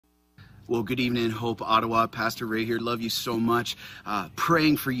Well, good evening, Hope Ottawa. Pastor Ray here. Love you so much.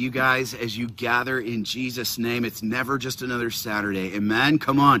 Praying for you guys as you gather in Jesus' name. It's never just another Saturday. Amen.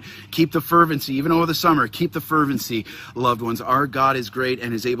 Come on. Keep the fervency. Even over the summer, keep the fervency, loved ones. Our God is great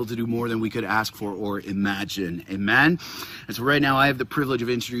and is able to do more than we could ask for or imagine. Amen. And so right now, I have the privilege of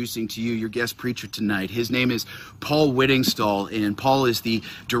introducing to you your guest preacher tonight. His name is Paul Whittingstall, and Paul is the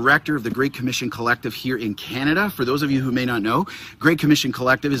director of the Great Commission Collective here in Canada. For those of you who may not know, Great Commission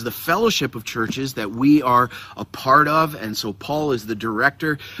Collective is the fellowship of churches that we are a part of, and so Paul is the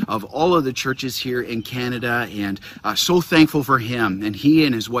director of all of the churches here in Canada, and so thankful for him. And he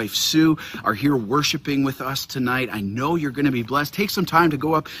and his wife Sue are here worshiping with us tonight. I know you're going to be blessed. Take some time to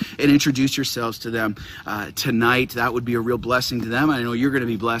go up and introduce yourselves to them tonight. That would be a real blessing to them. I know you're going to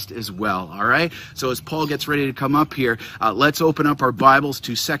be blessed as well. All right, so as Paul gets ready to come up here, let's open up our Bibles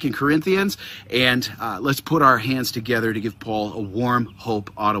to 2 Corinthians, and let's put our hands together to give Paul a warm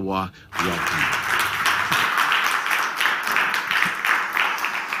Hope Ottawa welcome.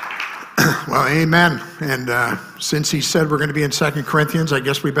 Well, amen. And since he said we're going to be in 2 Corinthians, I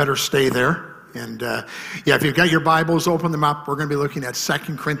guess we better stay there. And if you've got your Bibles, open them up. We're going to be looking at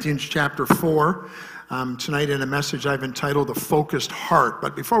 2 Corinthians chapter 4 tonight in a message I've entitled The Focused Heart.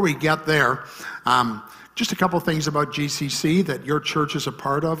 But before we get there, just a couple things about GCC that your church is a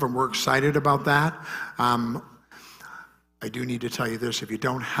part of, and we're excited about that. I do need to tell you this: if you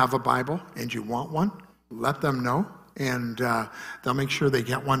don't have a Bible and you want one, let them know, and they'll make sure they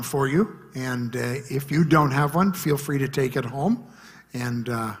get one for you. And if you don't have one, feel free to take it home. And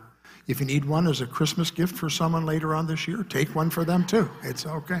if you need one as a Christmas gift for someone later on this year, take one for them too. It's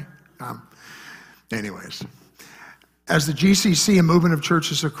okay. Anyways, as the GCC, a movement of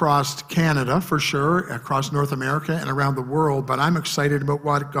churches across Canada, for sure, across North America and around the world, but I'm excited about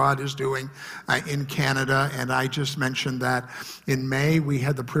what God is doing in Canada. And I just mentioned that in May, we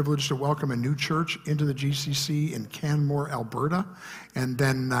had the privilege to welcome a new church into the GCC in Canmore, Alberta. And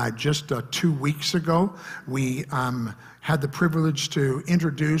then just 2 weeks ago, we had the privilege to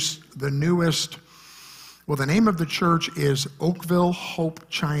introduce the newest, well, the name of the church is Oakville Hope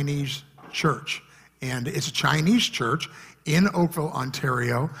Chinese Church. And it's a Chinese church in Oakville,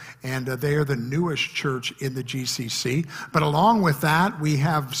 Ontario, and they are the newest church in the GCC. But along with that, we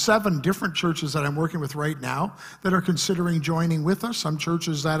have 7 different churches that I'm working with right now that are considering joining with us. Some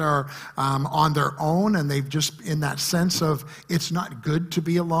churches that are on their own, and they've just, in that sense of it's not good to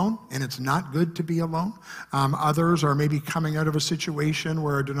be alone, and it's not good to be alone. Others are maybe coming out of a situation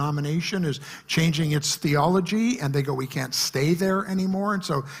where a denomination is changing its theology, and they go, we can't stay there anymore, and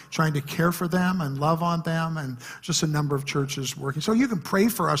so trying to care for them and love on them, and just a number of churches working. So you can pray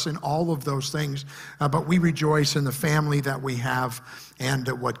for us in all of those things, but we rejoice in the family that we have and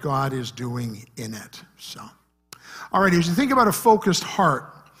what God is doing in it. So, all right, as you think about a focused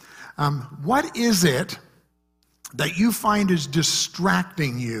heart, what is it that you find is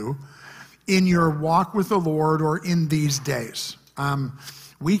distracting you in your walk with the Lord or in these days?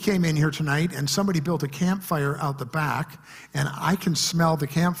 We came in here tonight and somebody built a campfire out the back, and I can smell the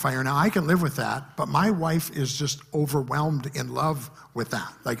campfire. Now, I can live with that, but my wife is just overwhelmed in love with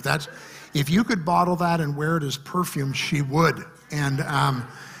that. Like, that's, if you could bottle that and wear it as perfume, she would.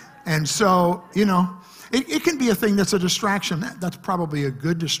 And so, you know, it can be a thing that's a distraction. That's probably a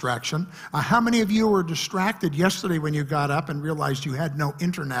good distraction. How many of you were distracted yesterday when you got up and realized you had no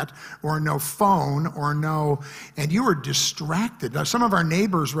internet or no phone or and you were distracted? Now, some of our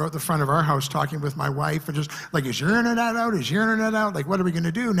neighbors were out the front of our house talking with my wife and just like, is your internet out? Is your internet out? Like, what are we going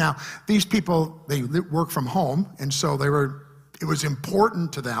to do? Now, these people, they work from home, and so it was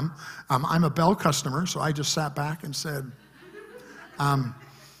important to them. I'm a Bell customer, so I just sat back and said,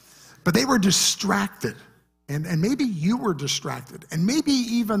 but they were distracted, and maybe you were distracted, and maybe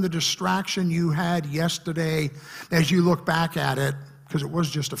even the distraction you had yesterday as you look back at it, because it was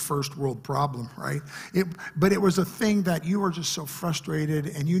just a first world problem, right? But it was a thing that you were just so frustrated,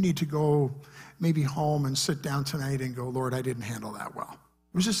 and you need to go maybe home and sit down tonight and go, Lord, I didn't handle that well.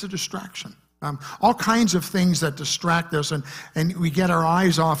 It was just a distraction. All kinds of things that distract us, and we get our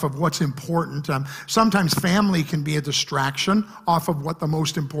eyes off of what's important. Sometimes family can be a distraction off of what the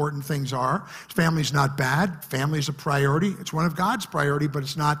most important things are. Family's not bad. Family's a priority. It's one of God's priority, but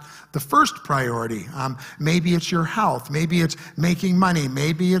it's not the first priority. Maybe it's your health. Maybe it's making money.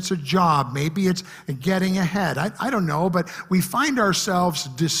 Maybe it's a job. Maybe it's getting ahead. I don't know, but we find ourselves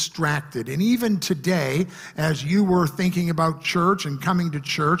distracted. And even today, as you were thinking about church and coming to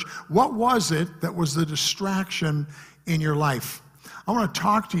church, what was it that was the distraction in your life? I want to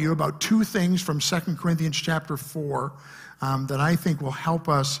talk to you about 2 things from 2 Corinthians chapter 4 that I think will help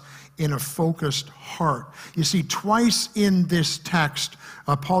us in a focused heart. You see, twice in this text,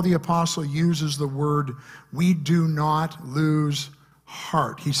 Paul the Apostle uses the word, we do not lose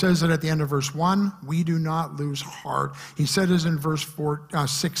heart. He says it at the end of verse 1, we do not lose heart. He said it in verse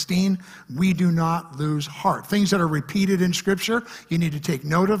 16, we do not lose heart. Things that are repeated in Scripture, you need to take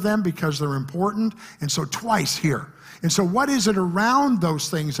note of them because they're important. And so twice here. And so what is it around those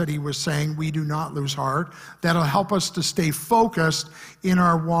things that he was saying, we do not lose heart, that'll help us to stay focused in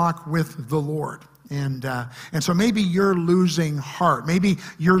our walk with the Lord? And so maybe you're losing heart. Maybe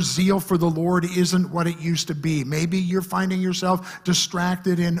your zeal for the Lord isn't what it used to be. Maybe you're finding yourself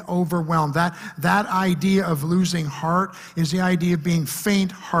distracted and overwhelmed. That idea of losing heart is the idea of being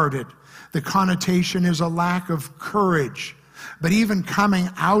faint-hearted. The connotation is a lack of courage. But even coming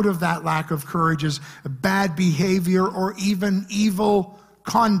out of that lack of courage is bad behavior or even evil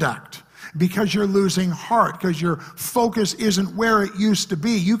conduct. Because you're losing heart, because your focus isn't where it used to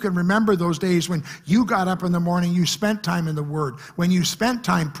be. You can remember those days when you got up in the morning, you spent time in the Word, when you spent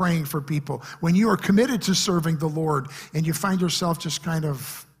time praying for people, when you are committed to serving the Lord, and you find yourself just kind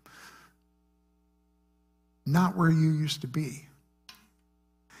of not where you used to be.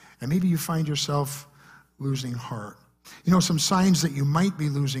 And maybe you find yourself losing heart. You know, some signs that you might be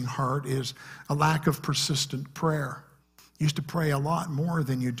losing heart is a lack of persistent prayer. You used to pray a lot more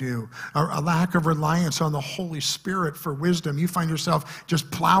than you do. A lack of reliance on the Holy Spirit for wisdom. You find yourself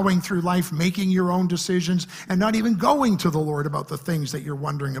just plowing through life, making your own decisions, and not even going to the Lord about the things that you're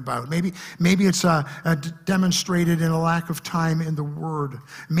wondering about. Maybe it's demonstrated in a lack of time in the Word.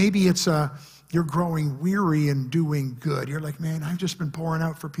 Maybe it's you're growing weary and doing good. You're like, man, I've just been pouring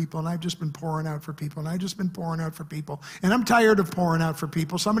out for people, and I've just been pouring out for people, and I've just been pouring out for people, and I'm tired of pouring out for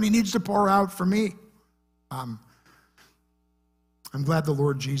people. Somebody needs to pour out for me. I'm glad the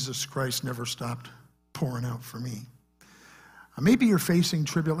Lord Jesus Christ never stopped pouring out for me. Maybe you're facing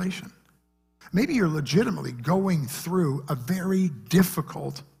tribulation. Maybe you're legitimately going through a very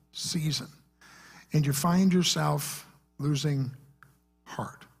difficult season, and you find yourself losing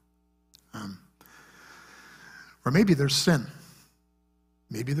heart. Or maybe there's sin.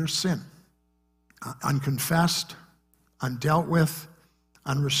 Maybe there's sin. Unconfessed, undealt with,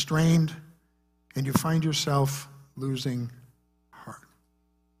 unrestrained, and you find yourself losing heart.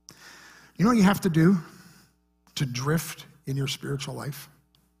 You know what you have to do to drift in your spiritual life?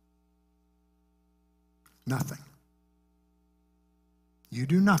 Nothing. You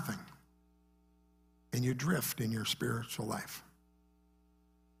do nothing, and you drift in your spiritual life.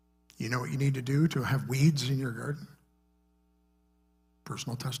 You know what you need to do to have weeds in your garden?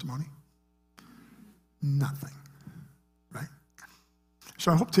 Personal testimony? Nothing, right?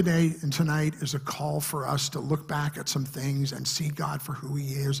 So I hope today and tonight is a call for us to look back at some things and see God for who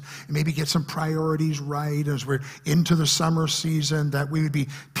he is, and maybe get some priorities right as we're into the summer season, that we would be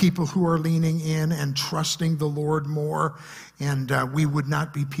people who are leaning in and trusting the Lord more, and we would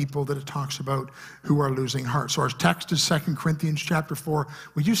not be people that it talks about who are losing heart. So our text is 2 Corinthians chapter 4.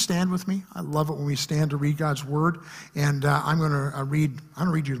 Would you stand with me? I love it when we stand to read God's word, and I'm going to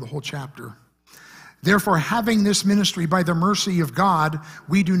read you the whole chapter. Therefore, having this ministry by the mercy of God,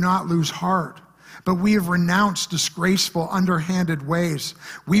 we do not lose heart, but we have renounced disgraceful, underhanded ways.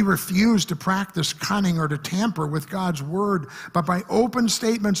 We refuse to practice cunning or to tamper with God's word, but by open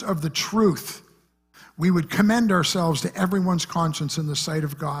statements of the truth, we would commend ourselves to everyone's conscience in the sight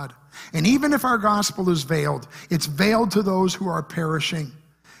of God. And even if our gospel is veiled, it's veiled to those who are perishing.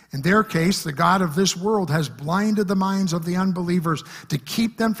 In their case, the God of this world has blinded the minds of the unbelievers to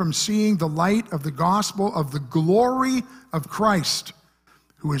keep them from seeing the light of the gospel of the glory of Christ,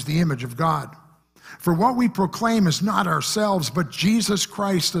 who is the image of God. For what we proclaim is not ourselves, but Jesus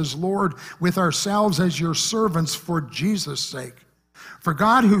Christ as Lord, with ourselves as your servants for Jesus' sake. For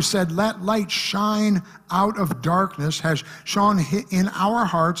God, who said, let light shine out of darkness, has shone in our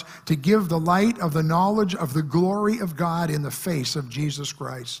hearts to give the light of the knowledge of the glory of God in the face of Jesus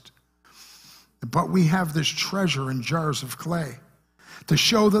Christ. But we have this treasure in jars of clay, to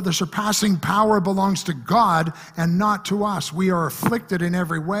show that the surpassing power belongs to God and not to us. We are afflicted in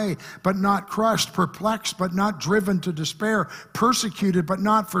every way, but not crushed, perplexed, but not driven to despair, persecuted, but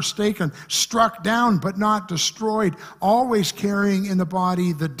not forsaken, struck down, but not destroyed, always carrying in the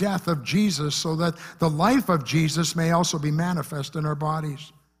body the death of Jesus, so that the life of Jesus may also be manifest in our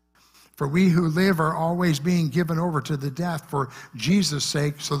bodies. For we who live are always being given over to the death for Jesus'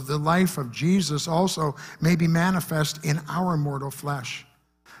 sake, so that the life of Jesus also may be manifest in our mortal flesh.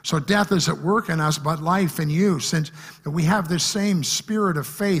 So death is at work in us, but life in you, since we have this same spirit of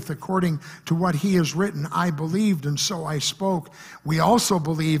faith, according to what he has written, I believed and so I spoke. We also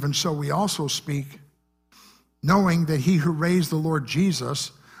believe and so we also speak, knowing that he who raised the Lord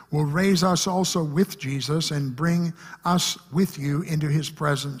Jesus will raise us also with Jesus and bring us with you into his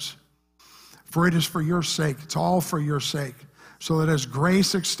presence. For it is for your sake, it's all for your sake, so that as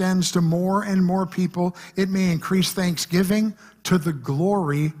grace extends to more and more people, it may increase thanksgiving to the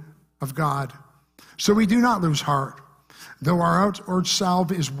glory of God. So we do not lose heart. Though our outward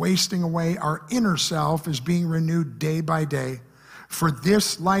self is wasting away, our inner self is being renewed day by day. For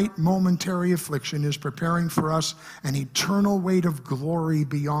this light momentary affliction is preparing for us an eternal weight of glory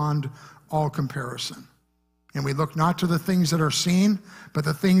beyond all comparison. And we look not to the things that are seen, but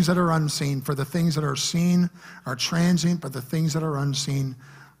the things that are unseen. For the things that are seen are transient, but the things that are unseen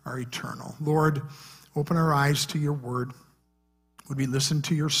are eternal. Lord, open our eyes to your word. Would we listen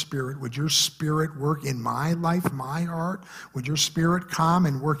to your Spirit? Would your Spirit work in my life, my heart? Would your Spirit come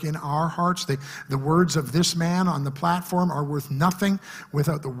and work in our hearts? The words of this man on the platform are worth nothing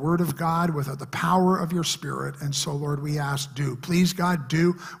without the word of God, without the power of your Spirit. And so, Lord, we ask, do. Please, God,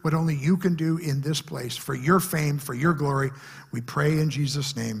 do what only you can do in this place. For your fame, for your glory, we pray in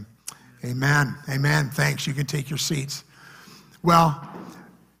Jesus' name. Amen. Amen. Thanks. You can take your seats. Well,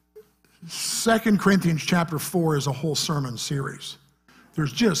 2 Corinthians chapter 4 is a whole sermon series.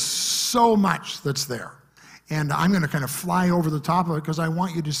 There's just so much that's there. And I'm going to kind of fly over the top of it because I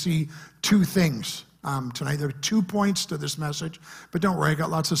want you to see two things tonight. There are 2 points to this message, but don't worry, I got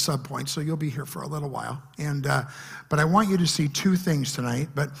lots of subpoints, so you'll be here for a little while. But I want you to see 2 things tonight.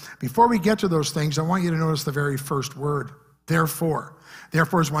 But before we get to those things, I want you to notice the very first word, therefore.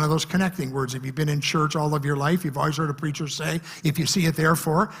 Therefore is one of those connecting words. If you've been in church all of your life, you've always heard a preacher say, if you see it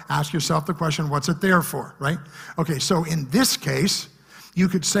therefore, ask yourself the question, what's it there for, right? Okay, so in this case, you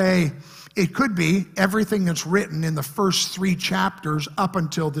could say it could be everything that's written in the first 3 chapters up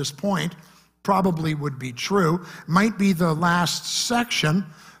until this point probably would be true. Might be the last section,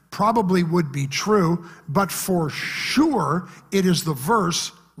 probably would be true, but for sure it is the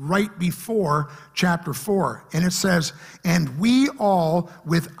verse right before chapter 4. And it says, and we all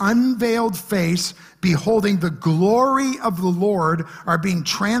with unveiled face, beholding the glory of the Lord, are being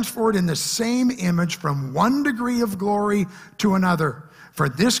transformed in the same image from one degree of glory to another. For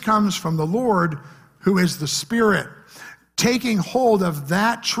this comes from the Lord, who is the Spirit. Taking hold of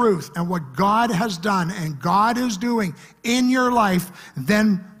that truth and what God has done and God is doing in your life,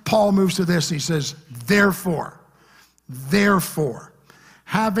 then Paul moves to this. He says, therefore,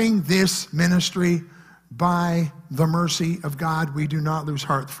 having this ministry by the mercy of God, we do not lose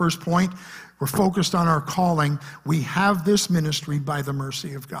heart. The first point, we're focused on our calling. We have this ministry by the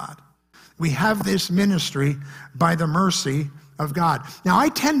mercy of God. We have this ministry by the mercy of God. Now, I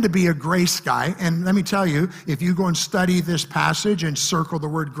tend to be a grace guy, and let me tell you, if you go and study this passage and circle the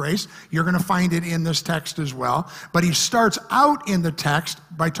word grace, you're going to find it in this text as well. But he starts out in the text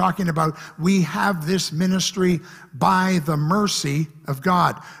by talking about we have this ministry by the mercy of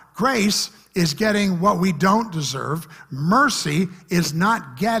God. Grace is getting what we don't deserve. Mercy is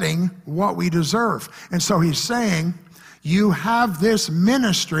not getting what we deserve. And so he's saying, you have this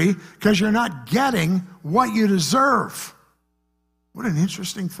ministry because you're not getting what you deserve. What an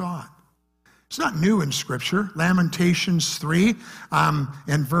interesting thought. It's not new in Scripture. Lamentations 3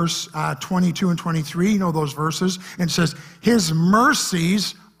 and verse 22 and 23, you know those verses, and it says, his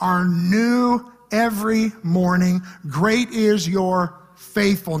mercies are new every morning. Great is your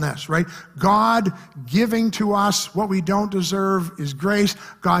faithfulness, right? God giving to us what we don't deserve is grace.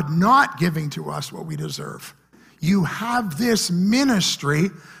 God not giving to us what we deserve. You have this ministry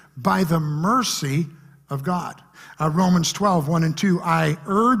by the mercy of God. Romans 12, 1 and 2, I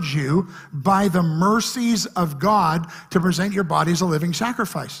urge you by the mercies of God to present your body as a living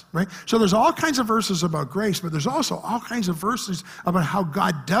sacrifice, right? So there's all kinds of verses about grace, but there's also all kinds of verses about how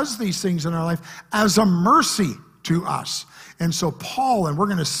God does these things in our life as a mercy to us. And so Paul, and we're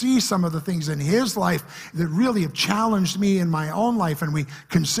going to see some of the things in his life that really have challenged me in my own life, and we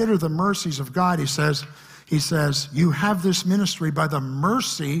consider the mercies of God. He says, you have this ministry by the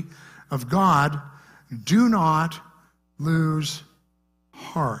mercy of God. Do not lose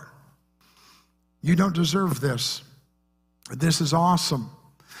heart. You don't deserve this. This is awesome.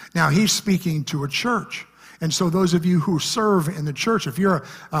 Now, he's speaking to a church. And so those of you who serve in the church, if you're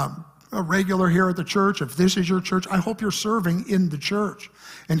a regular here at the church, if this is your church, I hope you're serving in the church.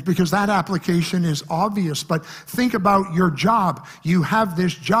 And because that application is obvious, but think about your job. You have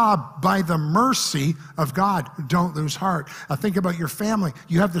this job by the mercy of God. Don't lose heart. Think about your family.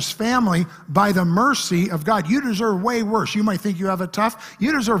 You have this family by the mercy of God. You deserve way worse. You might think you have it tough.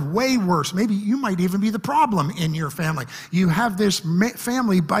 You deserve way worse. Maybe you might even be the problem in your family. You have this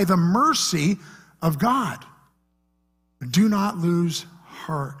family by the mercy of God. Do not lose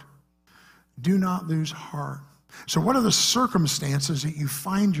heart. Do not lose heart. So what are the circumstances that you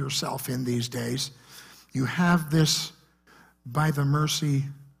find yourself in these days? You have this by the mercy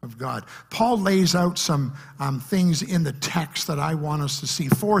of God. Paul lays out some things in the text that I want us to see.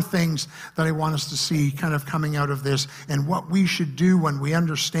 4 things that I want us to see kind of coming out of this, and what we should do when we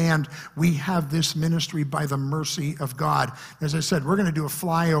understand we have this ministry by the mercy of God. As I said, we're going to do a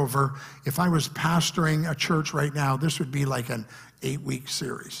flyover. If I was pastoring a church right now, this would be like an 8-week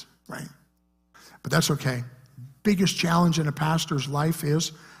series, right? But that's okay. Biggest challenge in a pastor's life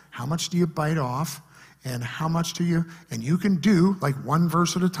is, how much do you bite off? And how much do you, and you can do like 1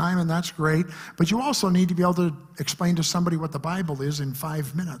 verse at a time, and that's great, but you also need to be able to explain to somebody what the Bible is in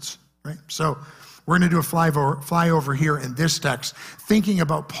 5 minutes, right? So we're going to do a flyover here in this text, thinking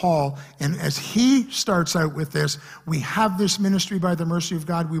about Paul, and as he starts out with this, we have this ministry by the mercy of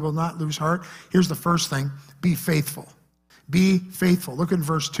God, we will not lose heart. Here's the first thing: be faithful. Be faithful. Look in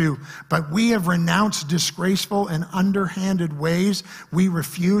verse 2. But we have renounced disgraceful and underhanded ways. We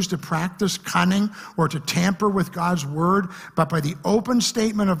refuse to practice cunning or to tamper with God's word, but by the open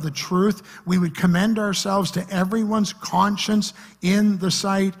statement of the truth, we would commend ourselves to everyone's conscience in the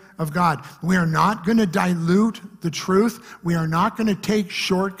sight of God. We are not going to dilute the truth. We are not going to take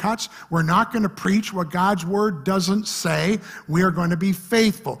shortcuts. We're not going to preach what God's word doesn't say. We are going to be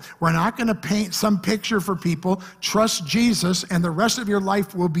faithful. We're not going to paint some picture for people. Trust Jesus, and the rest of your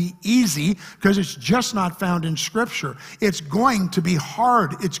life will be easy, because it's just not found in Scripture. It's going to be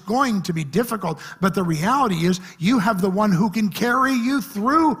hard. It's going to be difficult. But the reality is, you have the one who can carry you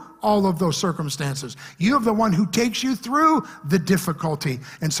through all of those circumstances. You have the one who takes you through the difficulty.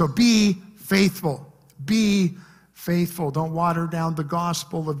 And so be faithful. Be faithful. Don't water down the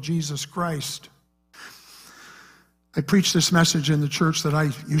gospel of Jesus Christ. I preached this message in the church that I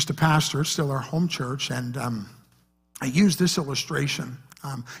used to pastor. It's still our home church, and I use this illustration.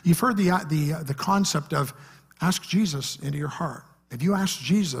 You've heard the concept of ask Jesus into your heart. If you ask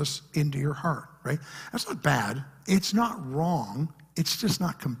Jesus into your heart, right? That's not bad. It's not wrong. It's just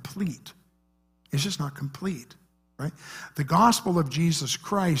not complete. It's just not complete, right? The gospel of Jesus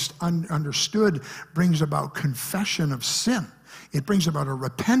Christ, understood, brings about confession of sin. It brings about a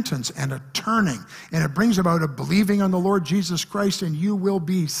repentance and a turning, and it brings about a believing on the Lord Jesus Christ, and you will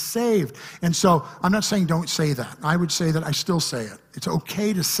be saved. And so I'm not saying don't say that. I would say that I still say it. It's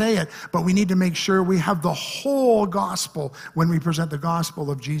okay to say it, but we need to make sure we have the whole gospel when we present the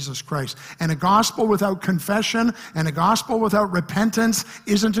gospel of Jesus Christ. And a gospel without confession and a gospel without repentance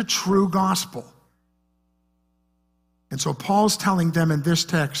isn't a true gospel. And so Paul's telling them in this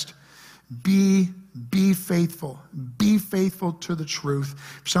text, be faithful. Be faithful to the truth.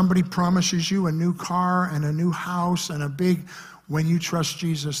 If somebody promises you a new car and a new house and when you trust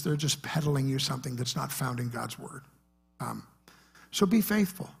Jesus, they're just peddling you something that's not found in God's word. So be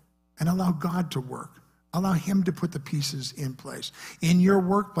faithful and allow God to work. Allow him to put the pieces in place. In your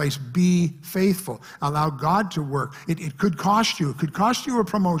workplace, be faithful. Allow God to work. It could cost you. It could cost you a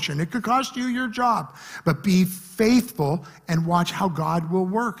promotion. It could cost you your job. But be faithful and watch how God will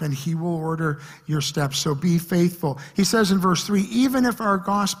work, and he will order your steps. So be faithful. He says in verse 3, even if our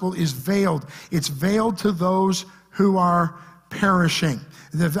gospel is veiled, it's veiled to those who are perishing.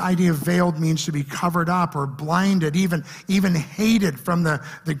 The idea of veiled means to be covered up or blinded, even hated from the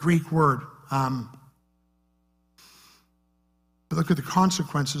Greek word. But look at the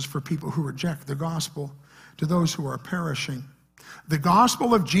consequences for people who reject the gospel, to those who are perishing. The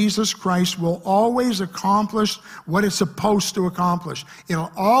gospel of Jesus Christ will always accomplish what it's supposed to accomplish.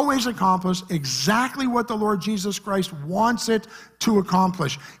 It'll always accomplish exactly what the Lord Jesus Christ wants it to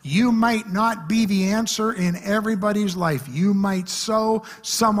accomplish. You might not be the answer in everybody's life. You might sow,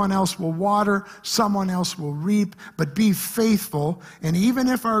 someone else will water, someone else will reap, but be faithful. And even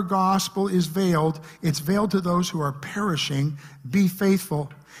if our gospel is veiled, it's veiled to those who are perishing. Be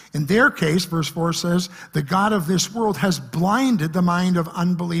faithful. In their case, verse 4 says, the God of this world has blinded the mind of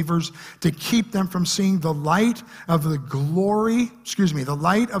unbelievers to keep them from seeing the light of the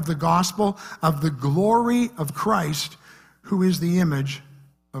light of the gospel of the glory of Christ, who is the image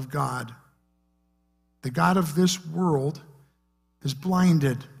of God. The God of this world is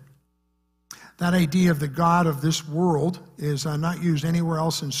blinded. That idea of the God of this world is not used anywhere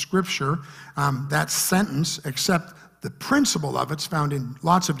else in Scripture, that sentence, except the principle of it's found in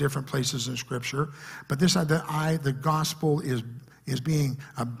lots of different places in Scripture. But this, the gospel is is being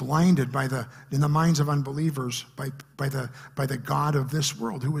blinded in the minds of unbelievers by the god of this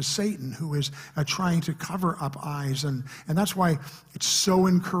world, who is Satan, who is trying to cover up eyes. And that's why it's so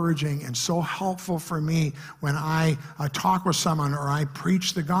encouraging and so helpful for me when I talk with someone or I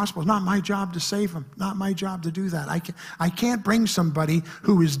preach the gospel. It's not my job to save them, not my job to do that. I can't bring somebody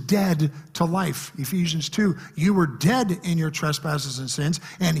who is dead to life. Ephesians 2, you were dead in your trespasses and sins,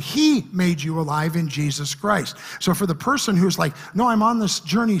 and he made you alive in Jesus Christ. So for the person who's like, no, I'm on this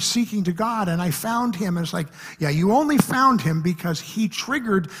journey seeking to God, and I found him, and it's like, yeah, you only found him because he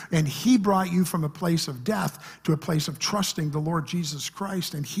triggered and he brought you from a place of death to a place of trusting the Lord Jesus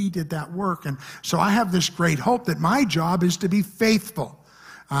Christ, and he did that work. And so I have this great hope that my job is to be faithful.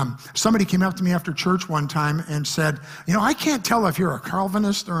 Somebody came up to me after church one time and said, I can't tell if you're a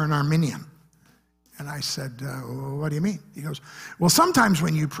Calvinist or an Arminian. And I said, what do you mean? He goes, well, sometimes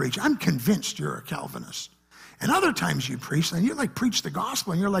when you preach, I'm convinced you're a Calvinist. And other times you preach, and you preach the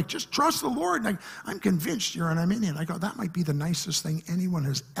gospel, and you're like, just trust the Lord. And I'm convinced you're an Arminian. I go, that might be the nicest thing anyone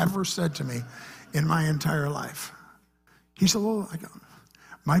has ever said to me in my entire life. He said, well, I go,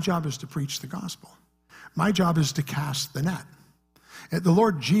 my job is to preach the gospel. My job is to cast the net. The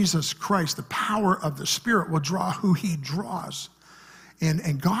Lord Jesus Christ, the power of the Spirit, will draw who he draws.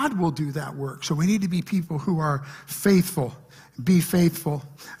 And God will do that work. So we need to be people who are faithful. Be faithful.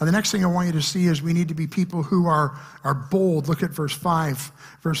 And the next thing I want you to see is we need to be people who are bold. Look at verse 5.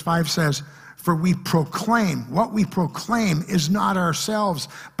 Verse 5 says, for we proclaim, what we proclaim is not ourselves,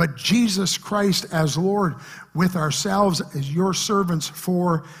 but Jesus Christ as Lord, with ourselves as your servants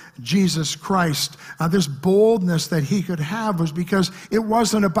for Jesus Christ. This boldness that he could have was because it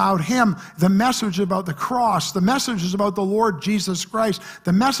wasn't about him. The message about the cross, the message is about the Lord Jesus Christ.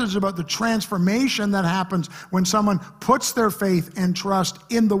 The message about the transformation that happens when someone puts their faith and trust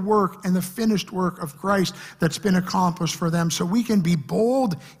in the work and the finished work of Christ that's been accomplished for them. So we can be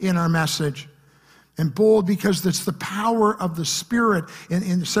bold in our message. And bold because it's the power of the Spirit, and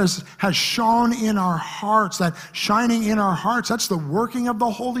it says, has shone in our hearts. That shining in our hearts, that's the working of the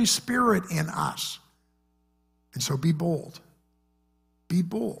Holy Spirit in us. And so be bold. Be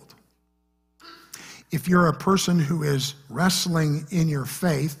bold. If you're a person who is wrestling in your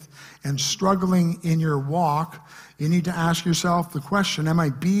faith and struggling in your walk, you need to ask yourself the question, am I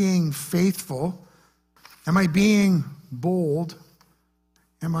being faithful? Am I being bold?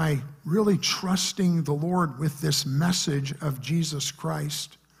 Am I really trusting the Lord with this message of Jesus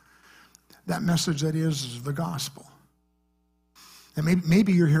Christ? That message that is the gospel. And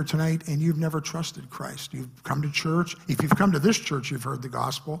maybe you're here tonight and you've never trusted Christ. You've come to church. If you've come to this church, you've heard the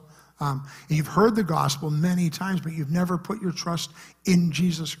gospel. And you've heard the gospel many times, but you've never put your trust in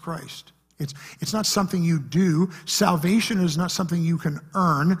Jesus Christ. It's not something you do. Salvation is not something you can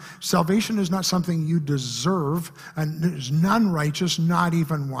earn. Salvation is not something you deserve. And there's none righteous, not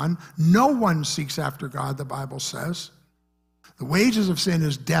even one. No one seeks after God, the Bible says. The wages of sin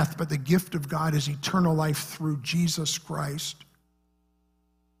is death, but the gift of God is eternal life through Jesus Christ.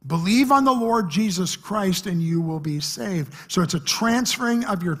 Believe on the Lord Jesus Christ and you will be saved. So it's a transferring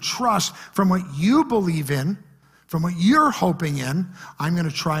of your trust from what you believe in, from what you're hoping in. I'm going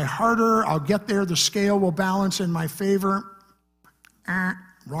to try harder. I'll get there. The scale will balance in my favor.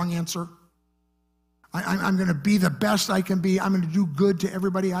 Wrong answer. I'm going to be the best I can be. I'm going to do good to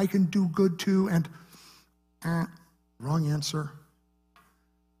everybody I can do good to. And wrong answer.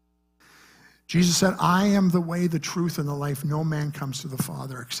 Jesus said, I am the way, the truth, and the life. No man comes to the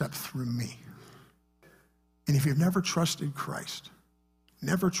Father except through me. And if you've never trusted Christ,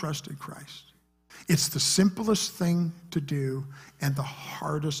 it's the simplest thing to do and the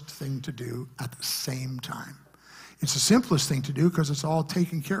hardest thing to do at the same time. It's the simplest thing to do because it's all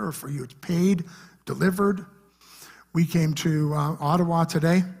taken care of for you. It's paid, delivered. We came to Ottawa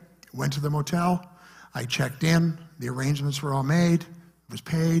today, went to the motel. I checked in. The arrangements were all made. It was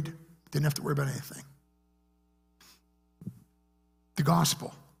paid. Didn't have to worry about anything. The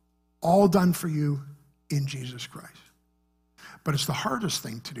gospel, all done for you in Jesus Christ. But it's the hardest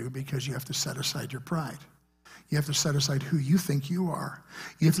thing to do because you have to set aside your pride. You have to set aside who you think you are.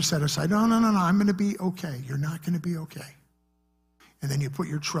 You have to set aside, no, I'm going to be okay. You're not going to be okay. And then you put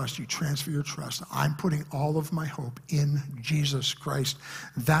your trust, you transfer your trust. I'm putting all of my hope in Jesus Christ.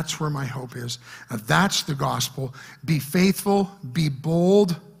 That's where my hope is. That's the gospel. Be faithful, be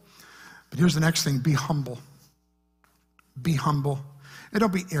bold. But here's the next thing, be humble. Be humble. And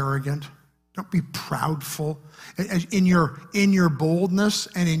don't be arrogant. Don't be proudful. In your boldness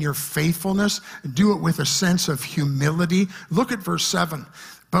and in your faithfulness, do it with a sense of humility. Look at verse 7.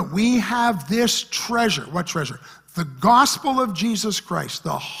 But we have this treasure. What treasure? The gospel of Jesus Christ,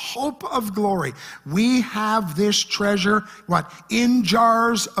 the hope of glory. We have this treasure, what? In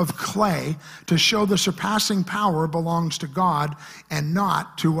jars of clay to show the surpassing power belongs to God and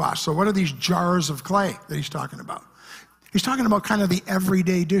not to us. So what are these jars of clay that he's talking about? He's talking about kind of the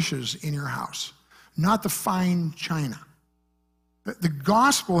everyday dishes in your house, not the fine china. The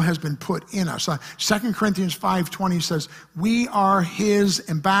gospel has been put in us. 2 Corinthians 5:20 says, we are his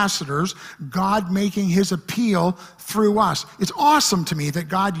ambassadors, God making his appeal through us. It's awesome to me that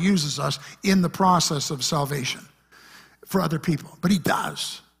God uses us in the process of salvation for other people, but he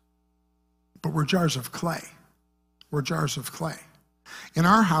does. But we're jars of clay. We're jars of clay. In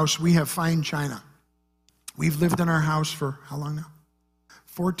our house, we have fine china. We've lived in our house for how long now?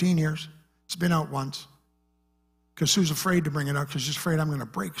 14 years. It's been out once. Because Sue's afraid to bring it out because she's afraid I'm going to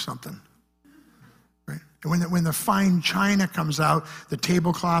break something. Right? And when the fine china comes out, the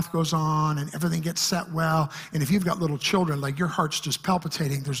tablecloth goes on and everything gets set well. And if you've got little children, like your heart's just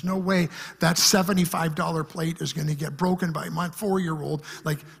palpitating. There's no way that $75 plate is going to get broken by my 4-year-old.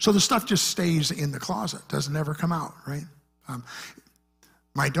 So the stuff just stays in the closet, doesn't ever come out, right?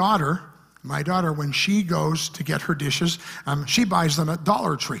 My daughter, when she goes to get her dishes, she buys them at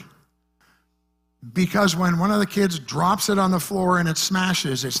Dollar Tree. Because when one of the kids drops it on the floor and it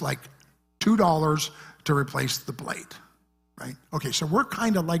smashes, it's like $2 to replace the plate, right? Okay, so we're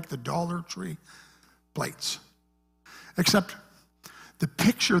kind of like the Dollar Tree plates. Except the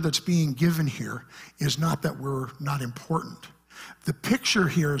picture that's being given here is not that we're not important. The picture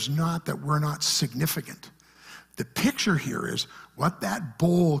here is not that we're not significant. The picture here is what that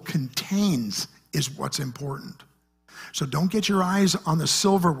bowl contains is what's important. So don't get your eyes on the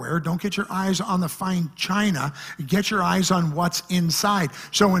silverware. Don't get your eyes on the fine china. Get your eyes on what's inside.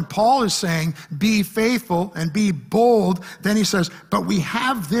 So when Paul is saying, be faithful and be bold, then he says, but we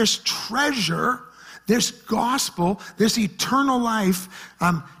have this treasure, this gospel, this eternal life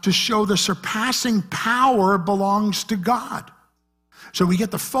to show the surpassing power belongs to God. So we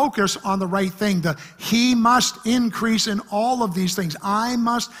get the focus on the right thing. He must increase in all of these things. I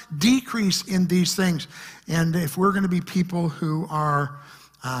must decrease in these things. And if we're going to be people who are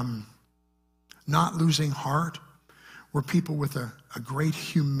not losing heart, we're people with a great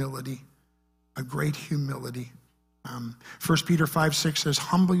humility, a great humility. 1 Peter 5:6 says,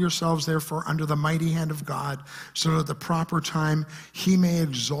 humble yourselves therefore under the mighty hand of God, so that at the proper time he may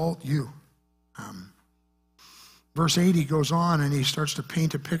exalt you. Verse 8, he goes on and he starts to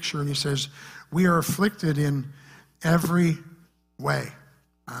paint a picture and he says, we are afflicted in every way.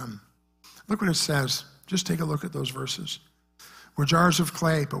 Look what it says. Just take a look at those verses. We're jars of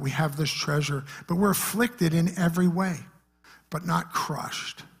clay, but we have this treasure. But we're afflicted in every way, but not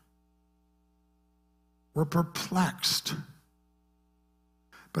crushed. We're perplexed,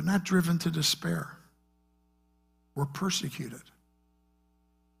 but not driven to despair. We're persecuted,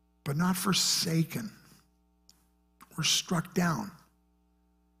 but not forsaken. We're struck down,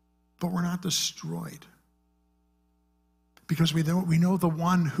 but we're not destroyed. Because we know the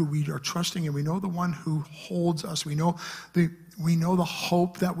one who we are trusting in. We know the one who holds us. We know the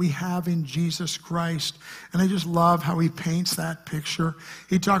hope that we have in Jesus Christ. And I just love how he paints that picture.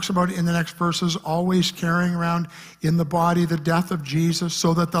 He talks about in the next verses, always carrying around in the body the death of Jesus,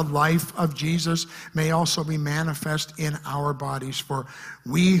 so that the life of Jesus may also be manifest in our bodies. For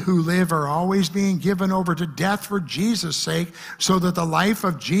we who live are always being given over to death for Jesus' sake, so that the life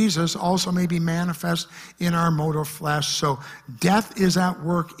of Jesus also may be manifest in our mortal flesh. So death is at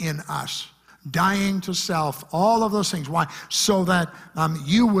work in us. Dying to self, all of those things. Why? So that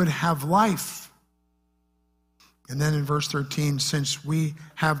you would have life. And then in verse 13, since we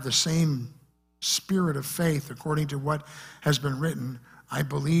have the same spirit of faith, according to what has been written, I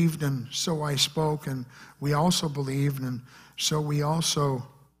believed and so I spoke, and we also believed and so we also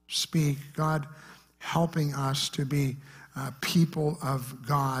speak. God helping us to be people of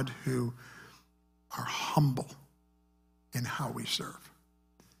God who are humble in how we serve.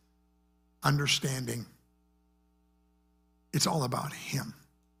 Understanding it's all about him.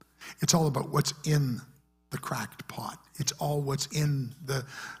 It's all about what's in the cracked pot. It's all what's in the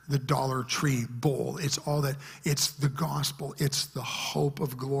Dollar Tree bowl. It's all that. It's the gospel. It's the hope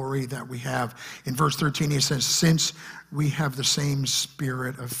of glory that we have. In verse 13, he says, since we have the same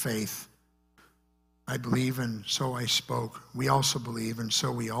spirit of faith, I believe and so I spoke. We also believe and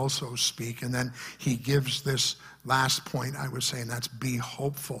so we also speak. And then he gives this last point, I was saying, that's be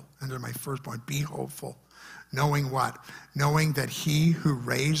hopeful. And then my first point, be hopeful. Knowing what? Knowing that he who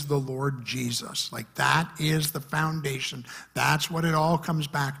raised the Lord Jesus, like that is the foundation. That's what it all comes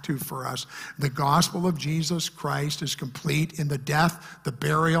back to for us. The gospel of Jesus Christ is complete in the death, the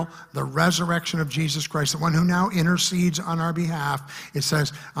burial, the resurrection of Jesus Christ, the one who now intercedes on our behalf. It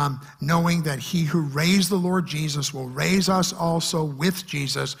says, knowing that he who raised the Lord Jesus will raise us also with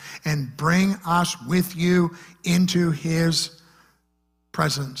Jesus and bring us with you into his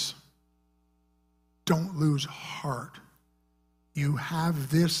presence. Don't lose heart. You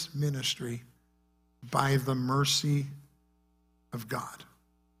have this ministry by the mercy of God.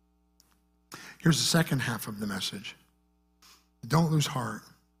 Here's the second half of the message. Don't lose heart.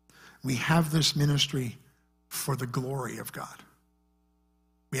 We have this ministry for the glory of God.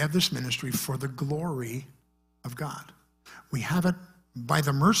 We have this ministry for the glory of God. We have it by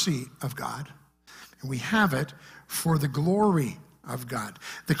the mercy of God, and we have it for the glory of God.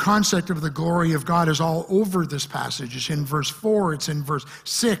 The concept of the glory of God is all over this passage. It's in verse 4, it's in verse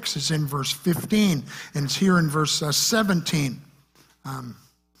 6, it's in verse 15, and it's here in verse 17.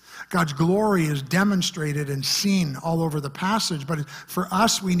 God's glory is demonstrated and seen all over the passage, but for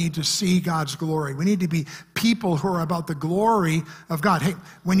us, we need to see God's glory. We need to be people who are about the glory of God. Hey,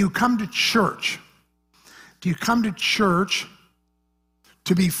 when you come to church, do you come to church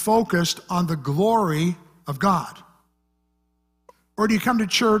to be focused on the glory of God? Or do you come to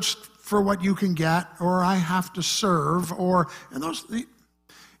church for what you can get, or I have to serve,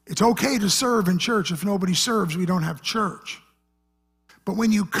 it's okay to serve in church. If nobody serves, we don't have church. But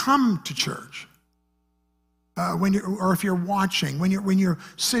when you come to church, or if you're watching, when you're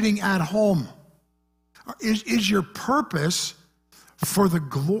sitting at home, is your purpose for the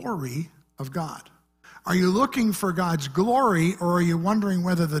glory of God? Are you looking for God's glory, or are you wondering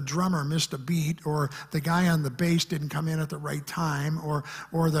whether the drummer missed a beat, or the guy on the bass didn't come in at the right time, or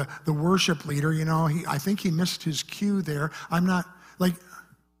the worship leader, I think he missed his cue there. I'm not,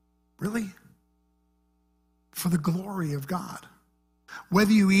 really? For the glory of God.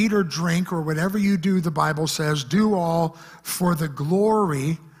 Whether you eat or drink or whatever you do, the Bible says, do all for the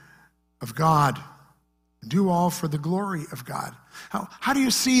glory of God. Do all for the glory of God. How do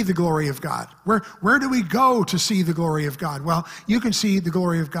you see the glory of God? Where do we go to see the glory of God? Well, you can see the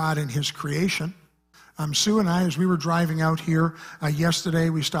glory of God in his creation. Sue and I, as we were driving out here yesterday,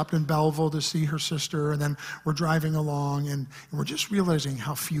 we stopped in Belleville to see her sister, and then we're driving along, and we're just realizing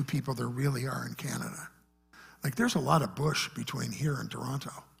how few people there really are in Canada. There's a lot of bush between here and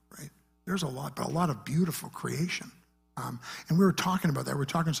Toronto, right? There's a lot, but a lot of beautiful creation. And we were talking about that. We were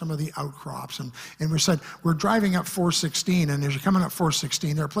talking some of the outcrops, and we said, we're driving up 416, and as you're coming up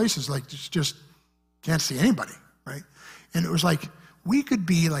 416, there are places just can't see anybody, right? And it was we could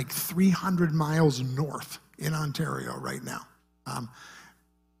be 300 miles north in Ontario right now.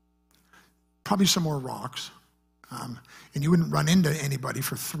 Probably some more rocks. And you wouldn't run into anybody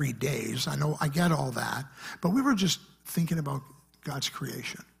for 3 days. I get all that. But we were just thinking about God's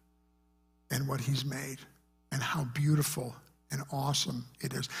creation and what he's made and how beautiful and awesome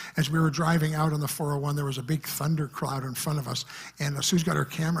it is. As we were driving out on the 401, there was a big thunder cloud in front of us, and Sue's got her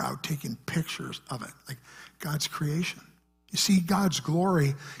camera out taking pictures of it, God's creation. You see God's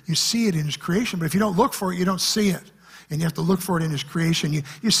glory, you see it in his creation, but if you don't look for it, you don't see it. And you have to look for it in his creation.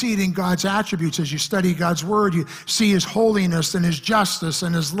 You see it in God's attributes as you study God's word. You see his holiness and his justice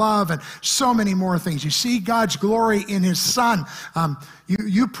and his love and so many more things. You see God's glory in his son.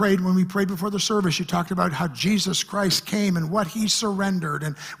 You prayed, when we prayed before the service, you talked about how Jesus Christ came and what he surrendered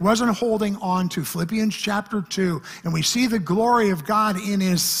and wasn't holding on to. Philippians chapter 2. And we see the glory of God in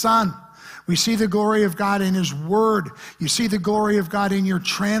his son. We see the glory of God in his word. You see the glory of God in your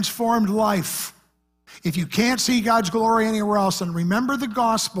transformed life. If you can't see God's glory anywhere else, then remember the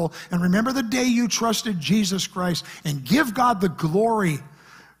gospel and remember the day you trusted Jesus Christ and give God the glory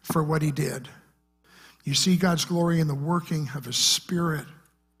for what he did. You see God's glory in the working of his Spirit.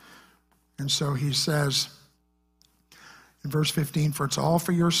 And so he says in verse 15, for it's all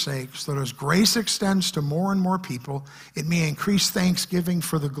for your sake, so that as grace extends to more and more people, it may increase thanksgiving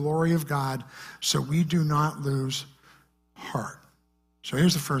for the glory of God, so we do not lose heart. So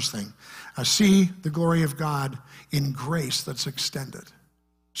here's the first thing. See the glory of God in grace that's extended.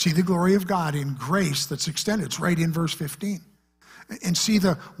 See the glory of God in grace that's extended. It's right in verse 15. And see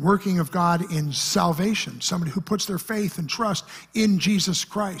the working of God in salvation, somebody who puts their faith and trust in Jesus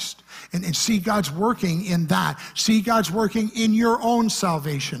Christ. And see God's working in that. See God's working in your own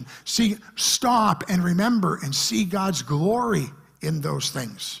salvation. Stop and remember and see God's glory in those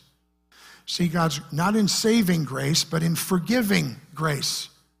things. See God's, not in saving grace, but in forgiving grace.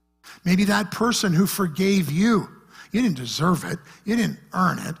 Maybe that person who forgave you, You didn't deserve it. You didn't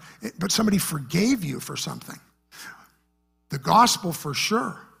earn it, but somebody forgave you for something. The gospel for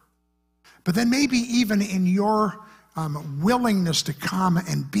sure. But then maybe even in your willingness to come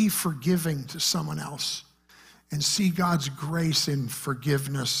and be forgiving to someone else and see God's grace in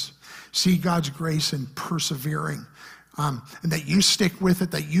forgiveness, see God's grace in persevering, and that you stick with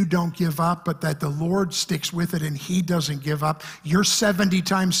it, that you don't give up, but that the Lord sticks with it and he doesn't give up. Your 70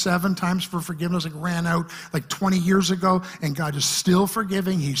 times 7 times for forgiveness ran out like 20 years ago, and God is still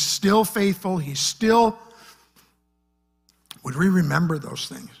forgiving. He's still faithful. He's still... Would we remember those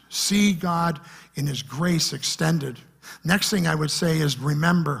things? See God in his grace extended. Next thing I would say is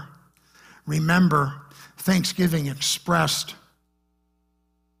remember. Remember thanksgiving expressed.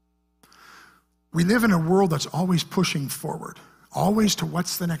 We live in a world that's always pushing forward, always to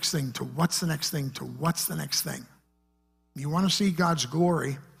what's the next thing, to what's the next thing, to what's the next thing. You want to see God's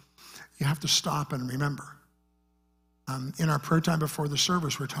glory, you have to stop and remember. In our prayer time before the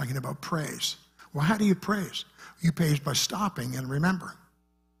service, we're talking about praise. Well, how do you praise? You praise by stopping and remembering.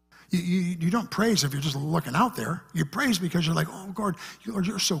 You don't praise if you're just looking out there. You praise because you're like, oh, God, Lord,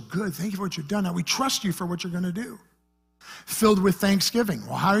 you're so good. Thank you for what you've done. Now we trust you for what you're going to do. Filled with thanksgiving.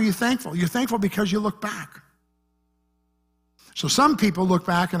 Well, how are you thankful? You're thankful because you look back. So some people look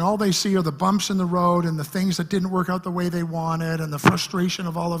back and all they see are the bumps in the road and the things that didn't work out the way they wanted and the frustration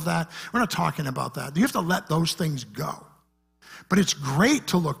of all of that. We're not talking about that. You have to let those things go. But it's great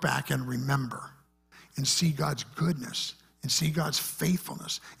to look back and remember and see God's goodness and see God's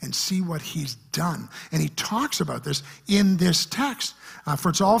faithfulness and see what he's done. And he talks about this in this text. For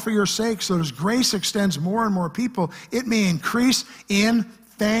it's all for your sake, so as grace extends more and more people, it may increase in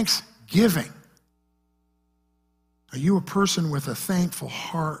thanksgiving. Are you a person with a thankful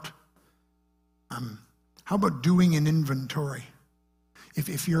heart? How about doing an inventory?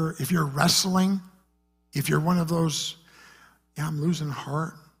 If you're wrestling, if you're one of those, I'm losing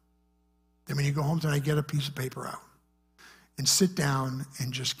heart, then when you go home tonight, get a piece of paper out and sit down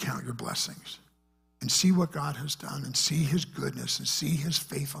and just count your blessings and see what God has done and see his goodness and see his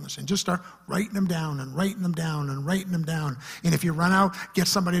faithfulness and just start writing them down and writing them down and writing them down. And if you run out, get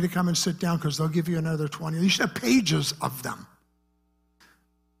somebody to come and sit down because they'll give you another 20. You should have pages of them.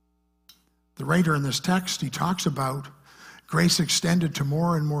 The writer in this text, he talks about grace extended to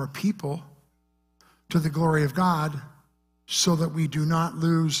more and more people to the glory of God so that we do not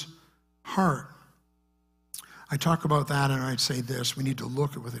lose heart. I talk about that and I'd say this: we need to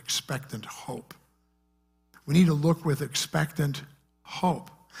look with expectant hope. We need to look with expectant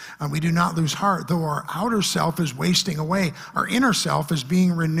hope. And we do not lose heart. Though our outer self is wasting away, our inner self is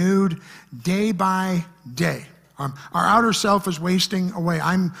being renewed day by day. Our outer self is wasting away.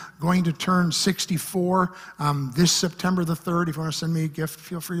 I'm going to turn 64 this September the 3rd. If you want to send me a gift,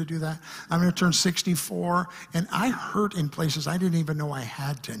 feel free to do that. I'm going to turn 64, and I hurt in places I didn't even know I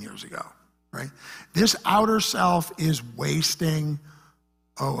had 10 years ago, right? This outer self is wasting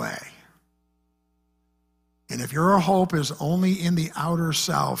away. And if your hope is only in the outer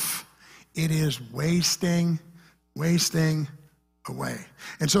self, it is wasting away.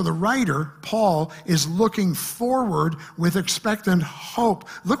 And so the writer, Paul, is looking forward with expectant hope.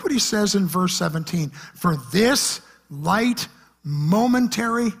 Look what he says in verse 17. For this light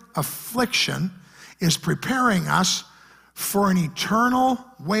momentary affliction is preparing us for an eternal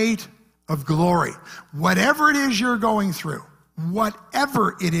weight of glory. Whatever it is you're going through,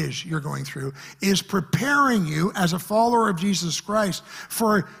 is preparing you as a follower of Jesus Christ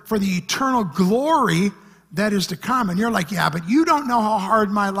for the eternal glory that is to come. And you're like, yeah, but you don't know how hard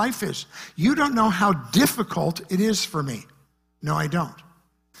my life is. You don't know how difficult it is for me. No, I don't.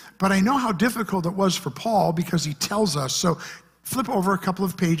 But I know how difficult it was for Paul because he tells us. So flip over a couple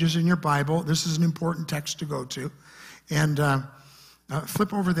of pages in your Bible. This is an important text to go to. And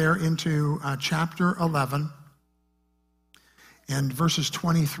flip over there into chapter 11 and verses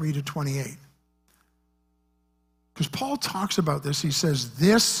 23 to 28. Because Paul talks about this. He says,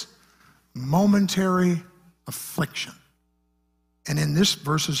 this momentary affliction. And in this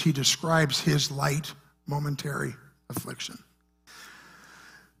verses, he describes his light momentary affliction.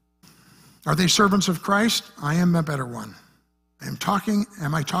 Are they servants of Christ? I am a better one. Am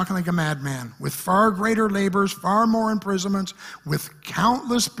I talking like a madman? With far greater labors, far more imprisonments, with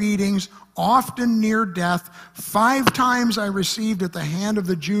countless beatings, often near death. 5 times I received at the hand of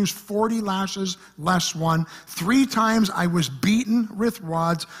the Jews 40 lashes less one. 3 times I was beaten with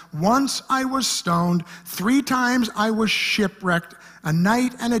rods. Once I was stoned. 3 times I was shipwrecked. A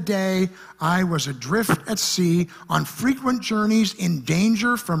night and a day I was adrift at sea, on frequent journeys, in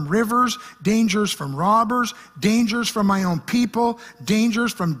danger from rivers, dangers from robbers, dangers from my own people,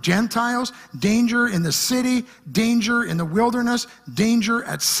 dangers from Gentiles, danger in the city, danger in the wilderness, danger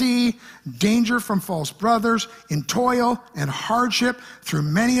at sea, danger from false brothers, in toil and hardship, through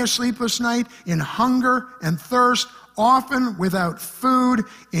many a sleepless night, in hunger and thirst, often without food,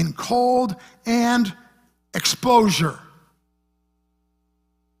 in cold and exposure.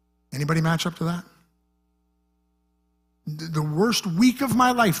 Anybody match up to that? The worst week of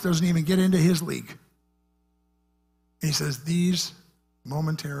my life doesn't even get into his league. And he says, these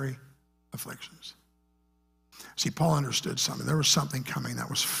momentary afflictions. See, Paul understood something. There was something coming that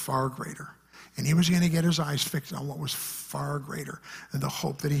was far greater. And he was going to get his eyes fixed on what was far greater than the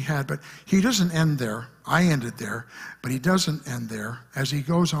hope that he had. But he doesn't end there. I ended there. But he doesn't end there. As he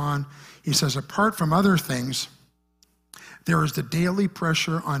goes on, he says, apart from other things, there is the daily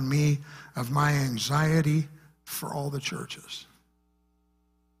pressure on me of my anxiety for all the churches.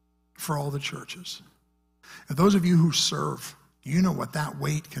 For all the churches. And those of you who serve, you know what that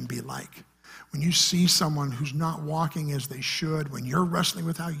weight can be like. When you see someone who's not walking as they should, when you're wrestling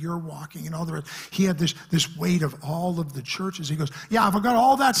with how you're walking and all the rest, he had this weight of all of the churches. He goes, yeah, I've got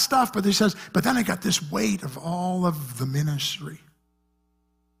all that stuff, but he says, but then I got this weight of all of the ministry.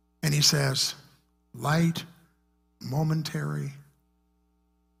 And he says, light, momentary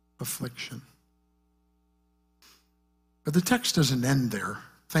affliction. But the text doesn't end there,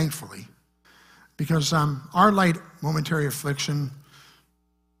 thankfully, because our light, momentary affliction,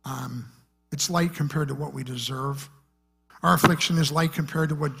 it's light compared to what we deserve. Our affliction is light compared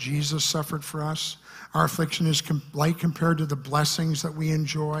to what Jesus suffered for us. Our affliction is light compared to the blessings that we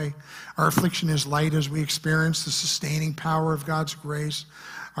enjoy. Our affliction is light as we experience the sustaining power of God's grace.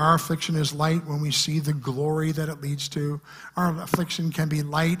 Our affliction is light when we see the glory that it leads to. Our affliction can be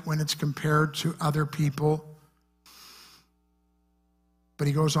light when it's compared to other people. But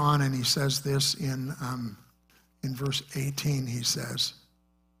he goes on and he says this in verse 18. He says,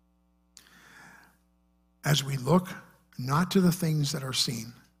 as we look not to the things that are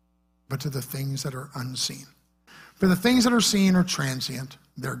seen, but to the things that are unseen. For the things that are seen are transient.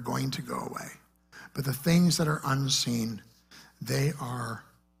 They're going to go away. But the things that are unseen, they are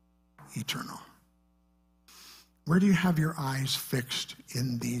eternal. Where do you have your eyes fixed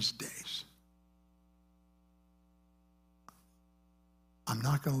in these days? I'm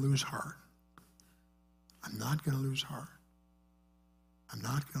not going to lose heart. I'm not going to lose heart. I'm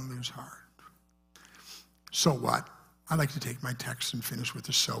not going to lose heart. So what? I like to take my text and finish with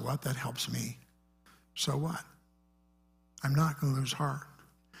the so what. That helps me. So what? I'm not going to lose heart.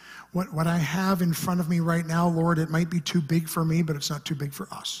 What I have in front of me right now, Lord, it might be too big for me, but it's not too big for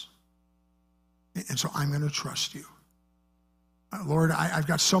us. And so I'm going to trust you. Lord, I've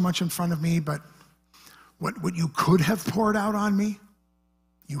got so much in front of me, but what you could have poured out on me,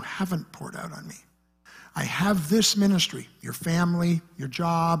 you haven't poured out on me. I have this ministry, your family, your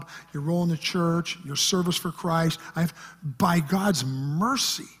job, your role in the church, your service for Christ. I've, by God's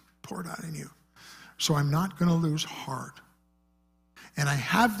mercy, poured out in you. So I'm not going to lose heart. And I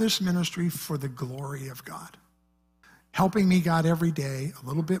have this ministry for the glory of God. Helping me, God, every day, a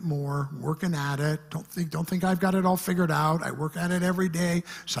little bit more, working at it. Don't think I've got it all figured out. I work at it every day.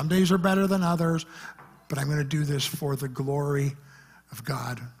 Some days are better than others. But I'm going to do this for the glory of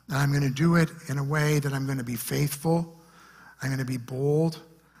God. And I'm going to do it in a way that I'm going to be faithful. I'm going to be bold.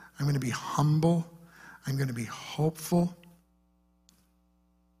 I'm going to be humble. I'm going to be hopeful.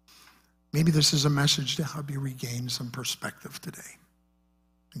 Maybe this is a message to help you regain some perspective today.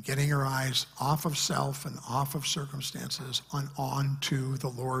 And getting your eyes off of self and off of circumstances on to the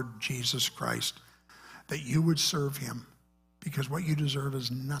Lord Jesus Christ. That you would serve him, because what you deserve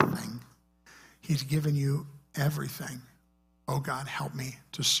is nothing. He's given you everything. Oh God, help me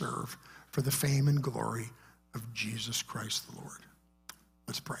to serve for the fame and glory of Jesus Christ the Lord.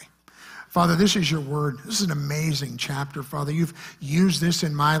 Let's pray. Father, this is your word. This is an amazing chapter, Father. You've used this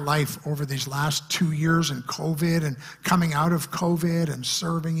in my life over these last 2 years in COVID and coming out of COVID and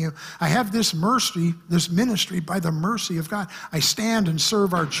serving you. I have this mercy, this ministry by the mercy of God. I stand and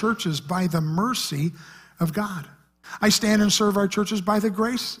serve our churches by the mercy of God. I stand and serve our churches by the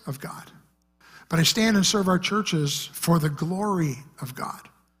grace of God. But I stand and serve our churches for the glory of God.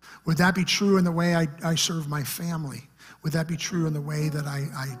 Would that be true in the way I serve my family? Would that be true in the way that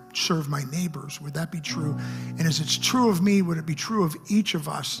I serve my neighbors? Would that be true? And as it's true of me, would it be true of each of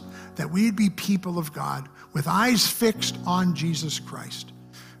us that we'd be people of God with eyes fixed on Jesus Christ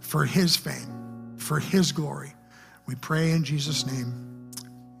for his fame, for his glory? We pray in Jesus' name.